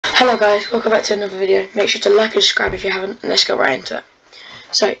Hello guys, welcome back to another video. Make sure to like and subscribe if you haven't, and let's get right into it.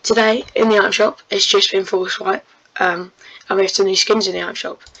 So today in the item shop, it's just been full swipe, and we have some new skins in the item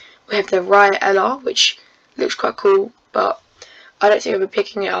shop. We have the Riot LR, which looks quite cool, but I don't think I'll be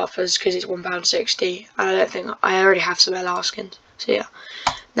picking it up because it's £1.60, and I don't think I already have some LR skins. So yeah.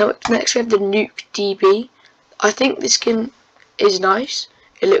 Now next we have the Nuke DB. I think this skin is nice.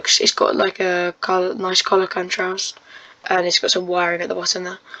 It's got like a nice collar contrast, and it's got some wiring at the bottom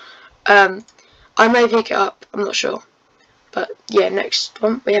there. I may pick it up, I'm not sure. But yeah, next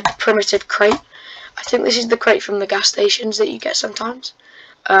one we have the Primitive Crate. I think this is the crate from the gas stations that you get sometimes.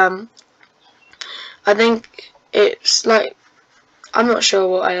 I think it's like, I'm not sure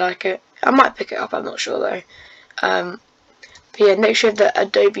what I like it. I might pick it up, I'm not sure though. But yeah, next we have the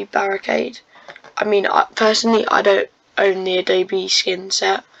Adobe Barricade. I mean, personally I don't own the Adobe skin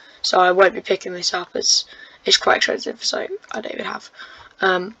set, so I won't be picking this up as it's quite expensive, so I don't even have.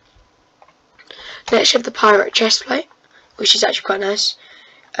 Next we have the Pirate Chestplate, which is actually quite nice.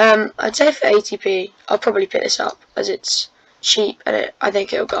 I'd say for 80p, I'll probably pick this up as it's cheap and I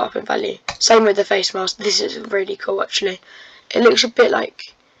think it'll go up in value. Same with the face mask. This is really cool actually. It looks a bit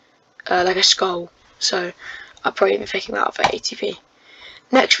like a skull, so I'll probably be picking that up for 80p.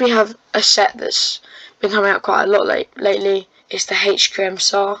 Next we have a set that's been coming out quite a lot lately. It's the HQM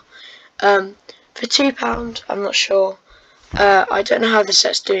SAR. For £2, I'm not sure. I don't know how the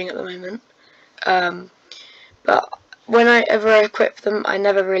set's doing at the moment. But when I ever equip them, I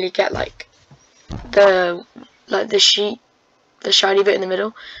never really get like the shiny bit in the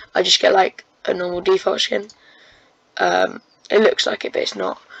middle. I just get like a normal default skin. It looks like it, but it's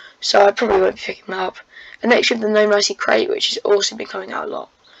not. So I probably won't be picking that up. And next we have the No Mercy Crate, which has also been coming out a lot.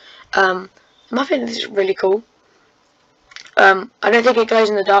 In my opinion, this is really cool. I don't think it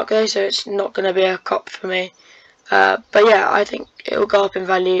goes in the dark though, so it's not going to be a cop for me. But yeah, I think it will go up in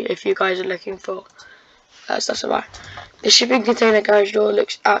value if you guys are looking for stuff to buy. The shipping container garage door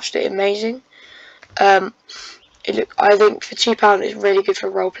looks absolutely amazing. I think for £2 it's really good for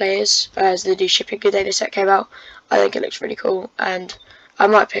role players, as the new shipping container set came out. I think it looks really cool, and I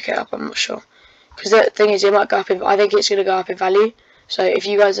might pick it up. I'm not sure, because the thing is, it might go up in. I think it's going to go up in value. So if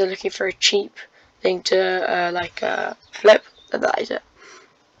you guys are looking for a cheap thing to flip, then that is it.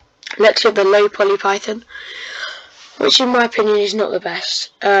 Next we have the Low Poly Python, which in my opinion is not the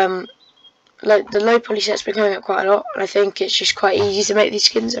best. Like the low poly set's been coming up quite a lot, and I think it's just quite easy to make these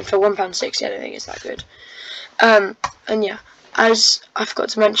skins, and for £1.60 I don't think it's that good. And yeah, as I forgot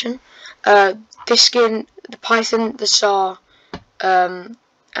to mention, this skin, the Python, the SAR, and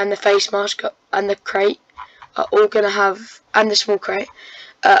the face mask and the crate are all gonna have, and the small crate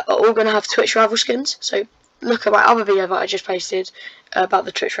are all gonna have Twitch rival skins. So look at my other video that I just posted about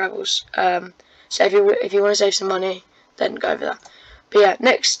the Twitch rivals. So if you want to save some money, then go over that. But yeah,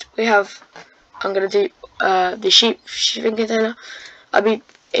 next we have, I'm gonna do the shipping container. I mean,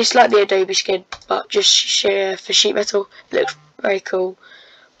 it's like the Adobe skin, but just for sheet metal. It looks very cool,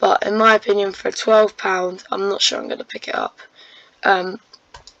 but in my opinion, for £12, I'm not sure I'm gonna pick it up. But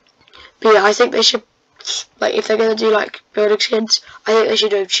yeah, I think they should, like, if they're gonna do like building skins, I think they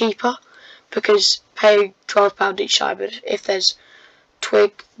should do them cheaper, because paying £12 each time, but if there's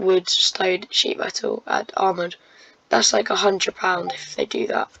twig, wood, stone, sheet metal, and armoured, that's like £100 if they do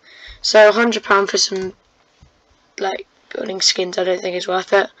that. So £100 for some like building skins, I don't think is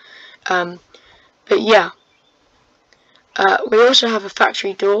worth it. But yeah, we also have a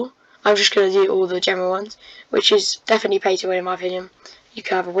factory door. I'm just going to do all the general ones, which is definitely pay to win in my opinion. You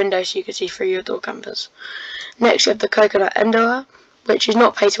can have a window so you can see through your door canvas. Next we have the Coconut Endower, which is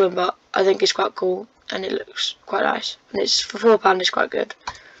not pay to win, but I think it's quite cool and it looks quite nice, and it's for £4, it's quite good.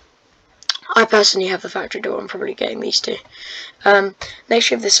 I personally have the factory door. I'm probably getting these two. Next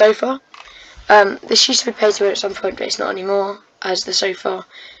we have the sofa. This used to be pay to win at some point, but it's not anymore, as the sofa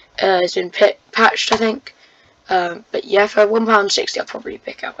has been patched, I think. But yeah, for £1.60 I'll probably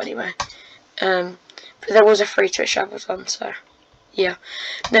pick it up anyway. But there was a free Twitch Travels one, so yeah.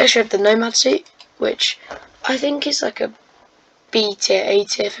 Next we have the Nomad Suit, which I think is like a B tier, A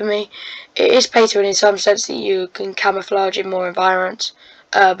tier for me. It is pay to win in some sense that you can camouflage in more environments.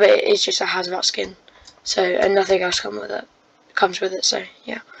 But it is just a hazmat skin, so, and nothing else comes with it. So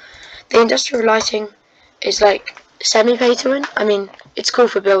yeah, the industrial lighting is like semi pay to win. I mean, it's cool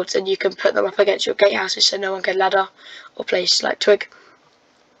for builds, and you can put them up against your gatehouses so no one can ladder or place like twig.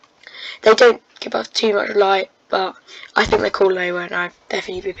 They don't give off too much light, but I think they're cool anyway, and I'd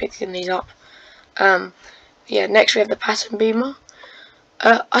definitely be picking these up. Yeah, next we have the Pattern Beamer.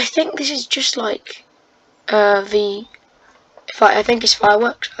 I think this is just like I think it's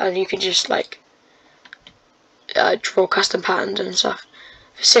fireworks, and you can just like draw custom patterns and stuff.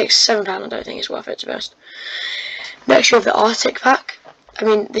 For £6, £7, I don't think it's worth it, to be honest. Next we have the Arctic pack. I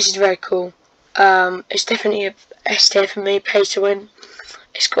mean, this is very cool. It's definitely a S tier for me, pay to win.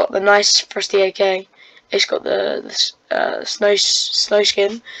 It's got the nice Frosty AK. It's got the snow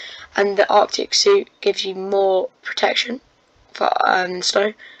skin, and the Arctic suit gives you more protection for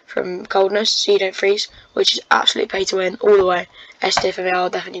snow from coldness, so you don't freeze, which is absolutely pay to win all the way. S tier for me, I'll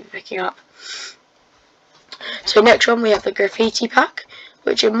definitely be picking up. So next one we have the graffiti pack,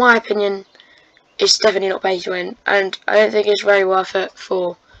 which in my opinion is definitely not pay to win, and I don't think it's very worth it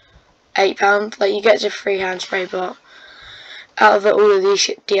for £8. Like, you get the free hand spray, but out of all of these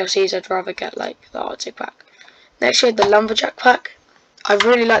DLCs, I'd rather get like the Arctic pack. Next we have the Lumberjack pack. I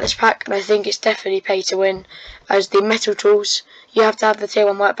really like this pack, and I think it's definitely pay to win. As the metal tools, you have to have the tier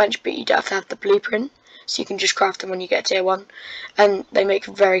 1 workbench, but you don't have to have the blueprint, so you can just craft them when you get tier 1, and they make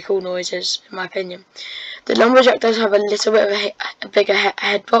very cool noises, in my opinion. The Lumberjack does have a little bit of a bigger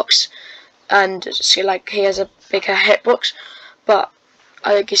head box, and so like he has a bigger hitbox, but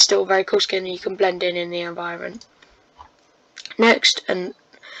I think it's still a very cool skin, and you can blend in the environment. Next, and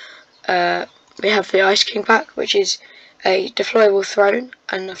we have the Ice King pack, which is a deployable throne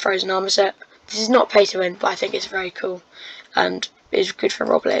and a frozen armor set. This is not pay to win, but I think it's very cool and is good for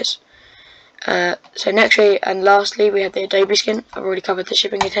role players. So next and lastly we have the Adobe skin. I've already covered the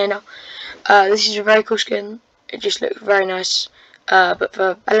shipping container. This is a very cool skin. It just looks very nice, but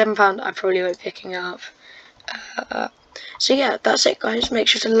for £11 I probably won't be picking it up. So yeah, that's it guys. Make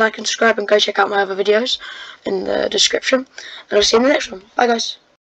sure to like and subscribe, and go check out my other videos in the description, and I'll see you in the next one. Bye guys.